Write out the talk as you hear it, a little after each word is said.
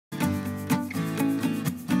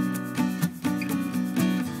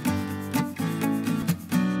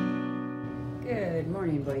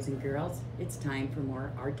and girls. It's time for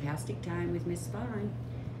more Art-Tastic time with Ms.Fawn.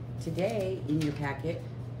 Today, in your packet,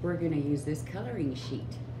 we're going to use this coloring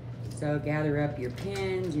sheet. So gather up your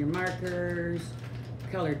pens, your markers,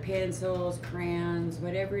 colored pencils, crayons,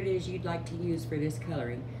 whatever it is you'd like to use for this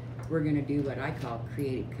coloring. We're going to do what I call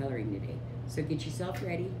creative coloring today. So get yourself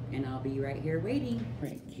ready, and I'll be right here waiting. All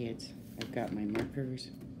right, kids, I've got my markers.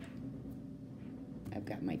 I've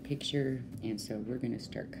got my picture, and so we're going to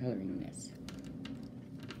start coloring this.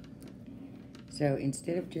 So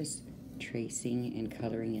instead of just tracing and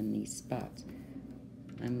coloring in these spots,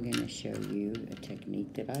 I'm going to show you a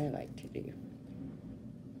technique that I like to do.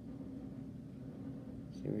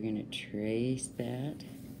 So we're going to trace that,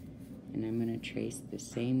 and I'm going to trace the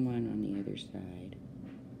same one on the other side.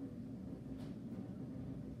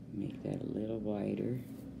 Make that a little wider.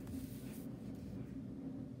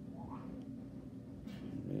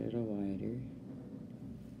 A little wider.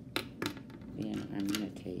 Then I'm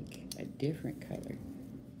going to take a different color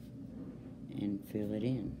and fill it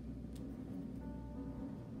in.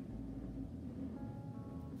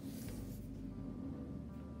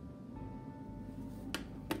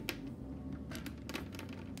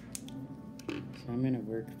 So I'm going to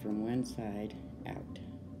work from one side out.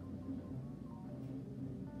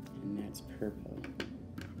 And that's purple.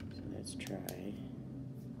 So let's try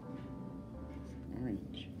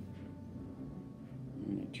orange.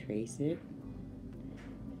 I'm going to trace it.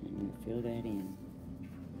 I'm going to fill that in.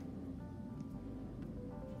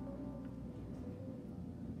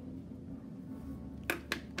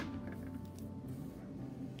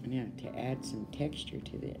 Now, to add some texture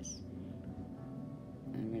to this,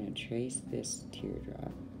 I'm going to trace this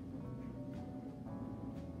teardrop.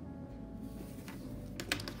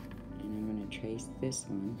 And I'm going to trace this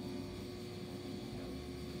one.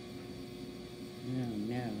 Oh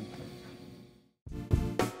no.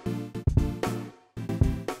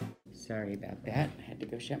 Sorry about that. I had to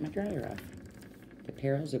go shut my dryer off. The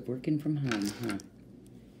perils of working from home, huh?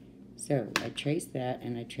 So I traced that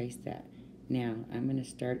and I traced that. Now I'm going to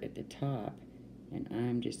start at the top, and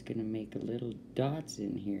I'm just going to make little dots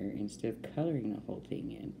in here instead of coloring the whole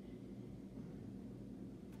thing in.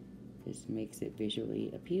 This makes it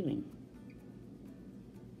visually appealing.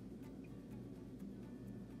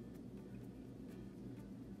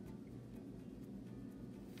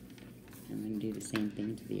 I'm going to do the same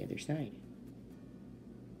thing to the other side.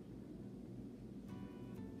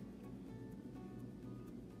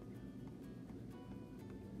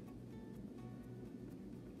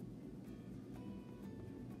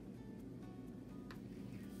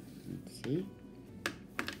 Let's see.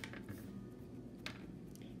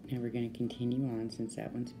 Now we're going to continue on. Since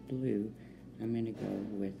that one's blue, I'm going to go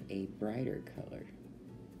with a brighter color.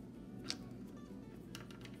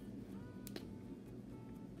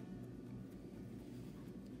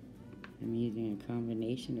 I'm using a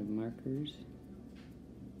combination of markers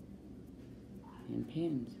and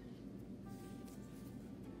pens.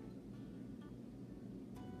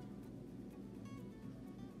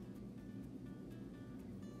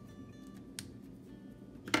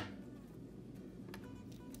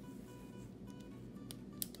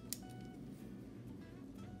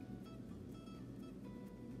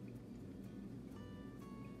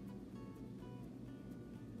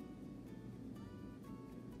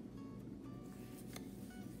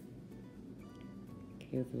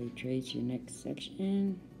 Carefully trace your next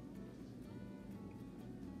section.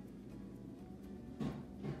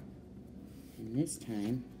 And this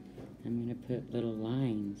time, I'm going to put little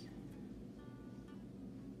lines.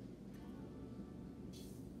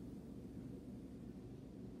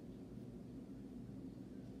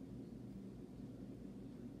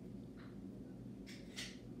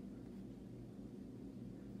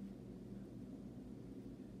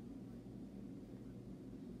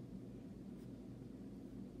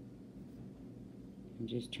 I'm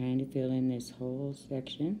just trying to fill in this whole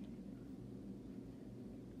section.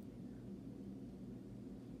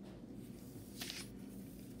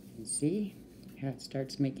 And see how it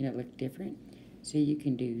starts making it look different? So you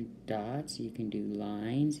can do dots, you can do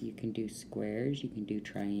lines, you can do squares, you can do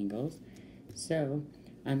triangles. So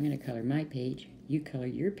I'm going to color my page, you color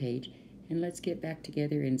your page, and let's get back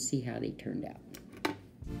together and see how they turned out.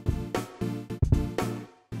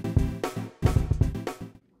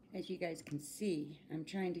 As you guys can see, I'm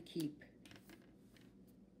trying to keep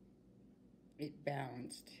it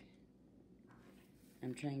balanced.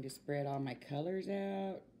 I'm trying to spread all my colors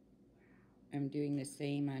out. I'm doing the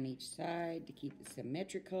same on each side to keep it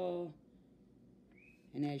symmetrical.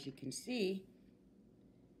 And as you can see,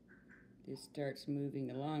 this starts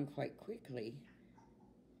moving along quite quickly.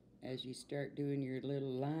 as you start doing your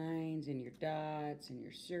little lines and your dots and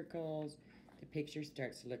your circles, the picture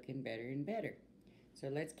starts looking better and better. So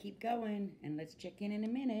let's keep going and let's check in a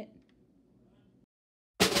minute.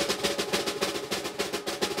 Here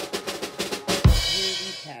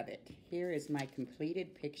we have it. Here is my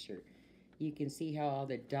completed picture. You can see how all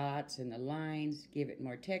the dots and the lines give it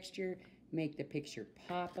more texture, make the picture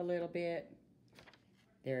pop a little bit.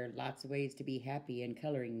 There are lots of ways to be happy, and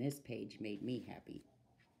coloring this page made me happy.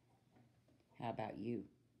 How about you?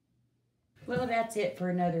 Well, that's it for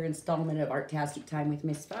another installment of Art-Tastic Time with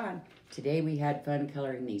Ms. Fawn. Today we had fun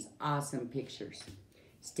coloring these awesome pictures.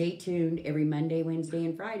 Stay tuned every Monday, Wednesday,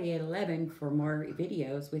 and Friday at 11 for more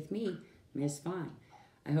videos with me, Ms. Fawn.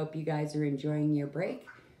 I hope you guys are enjoying your break.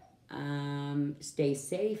 Stay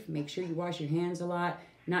safe. Make sure you wash your hands a lot.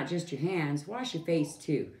 Not just your hands, wash your face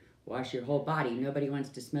too. Wash your whole body. Nobody wants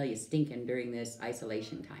to smell you stinking during this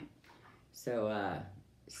isolation time. So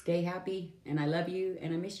stay happy, and I love you,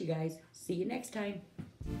 and I miss you guys. See you next time.